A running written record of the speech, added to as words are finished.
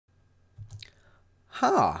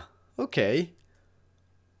Huh. Okay.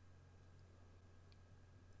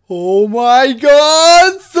 Oh my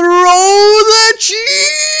god! Throw the cheese!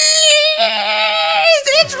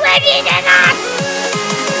 It's Regigigas!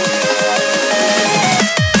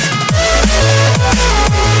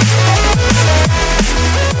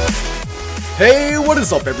 Hey, what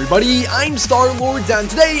is up everybody? I'm StarLord, and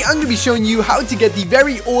today I'm going to be showing you how to get the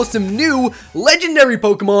very awesome new legendary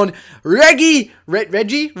Pokemon, Regigigas,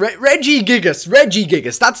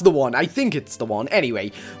 that's the one, I think it's the one,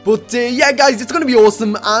 anyway. But yeah guys, it's going to be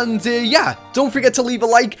awesome, and yeah, don't forget to leave a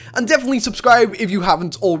like, and definitely subscribe if you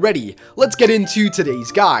haven't already. Let's get into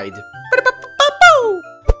today's guide.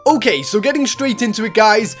 Okay, so getting straight into it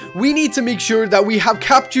guys, we need to make sure that we have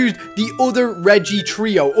captured the other Regi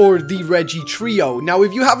trio, or the Regi trio. Now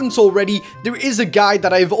if you haven't already, there is a guide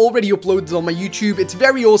that I have already uploaded on my YouTube. It's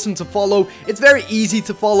very awesome to follow, it's very easy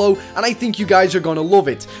to follow, and I think you guys are gonna love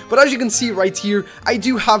it. But as you can see right here, I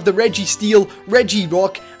do have the Registeel,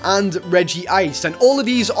 Regirock, and Regice, and all of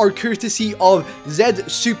these are courtesy of Zed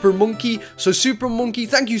Super Monkey. So Super Monkey,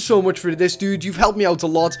 thank you so much for this, dude. You've helped me out a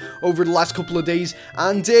lot over the last couple of days,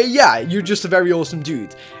 and yeah, you're just a very awesome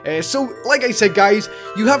dude. So like I said guys,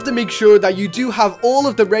 you have to make sure that you do have all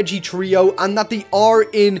of the Regi trio and that they are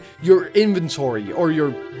in your inventory, or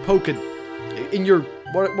your in your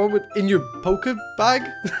poke bag.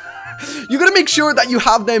 You gotta make sure that you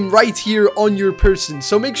have them right here on your person.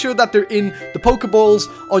 So make sure that they're in the Pokeballs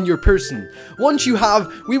on your person. Once you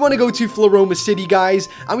have, we want to go to Floroma City, guys,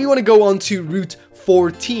 and we want to go on to Route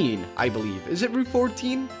 14, I believe. Is it Route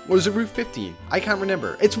 14? Or is it Route 15? I can't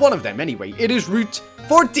remember. It's one of them anyway. It is Route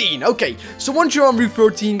 14. Okay, so once you're on Route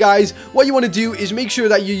 14, guys, what you want to do is make sure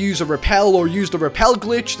that you use a repel, or use the repel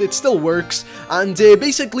glitch. It still works. And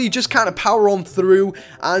basically just kind of power on through.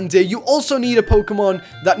 And you also need a Pokemon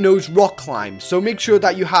that knows rock climb. So make sure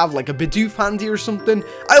that you have like a Bidoof handy or something.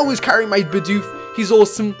 I always carry my Bidoof. He's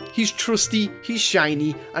awesome, he's trusty, he's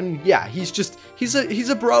shiny, and yeah, he's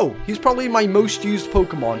a bro. He's probably my most used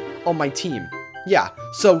Pokemon on my team. Yeah,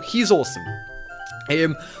 so he's awesome.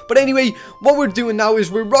 But anyway, what we're doing now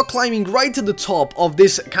is we're rock climbing right to the top of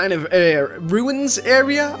this kind of ruins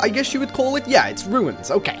area, I guess you would call it. Yeah, it's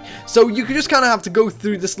ruins. Okay, so you just kind of have to go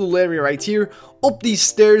through this little area right here, up these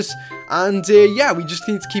stairs, and yeah, we just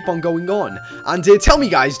need to keep on going on. And tell me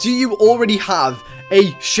guys, do you already have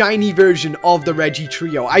a shiny version of the Regi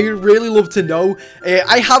trio? I really love to know.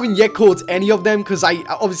 I haven't yet caught any of them because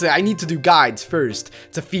obviously I need to do guides first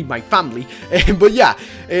to feed my family. But yeah,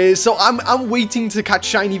 so I'm waiting to catch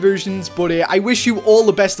shiny versions, but I wish you all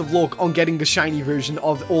the best of luck on getting the shiny version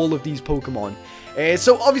of all of these Pokemon.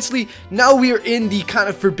 So obviously now we are in the kind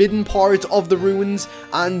of forbidden part of the ruins,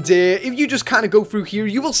 and if you just kind of go through here,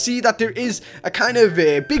 you will see that there is a kind of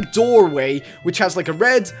big doorway which has like a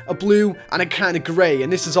red, a blue, and a kind of grey,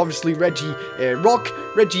 and this is obviously Regirock,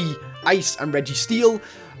 Regice, and Registeel.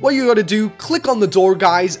 What you gotta do, click on the door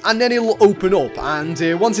guys, and then it'll open up, and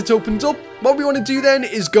once it's opened up, what we want to do then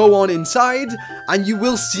is go on inside, and you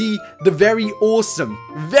will see the very awesome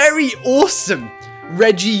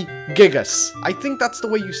Regigigas. I think that's the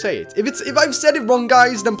way you say it. If I've said it wrong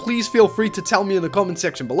guys, then please feel free to tell me in the comment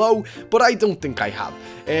section below, but I don't think I have.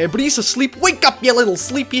 But he's asleep. Wake up, you little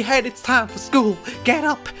sleepyhead, it's time for school. Get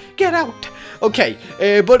up, get out. Okay,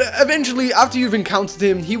 but eventually after you've encountered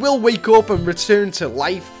him, he will wake up and return to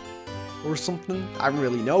life or something, I don't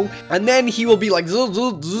really know, and then he will be like zzz,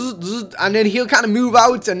 zzz, zzz, zzz, and then he'll kind of move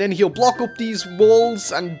out, and then he'll block up these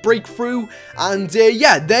walls and break through, and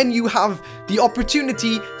yeah, then you have the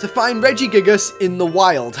opportunity to find Regigigas in the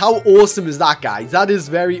wild. How awesome is that, guys? That is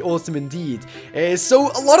very awesome indeed.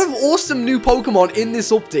 So a lot of awesome new Pokemon in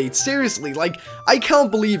this update. Seriously, like, I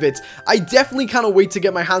can't believe it. I definitely cannot wait to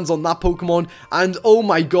get my hands on that Pokemon, and oh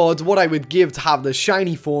my god, what I would give to have the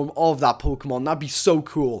shiny form of that Pokemon. That'd be so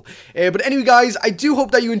cool. But anyway guys, I do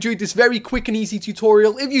hope that you enjoyed this very quick and easy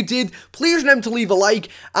tutorial. If you did, please remember to leave a like,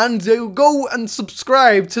 and go and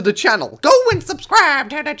subscribe to the channel. Go and subscribe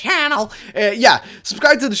to the channel. Yeah,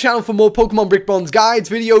 subscribe to the channel for more Pokemon Brick Bronze guides,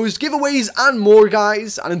 videos, giveaways, and more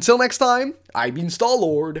guys. And until next time, I've been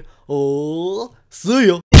StarLord. Oh, see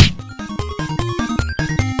ya.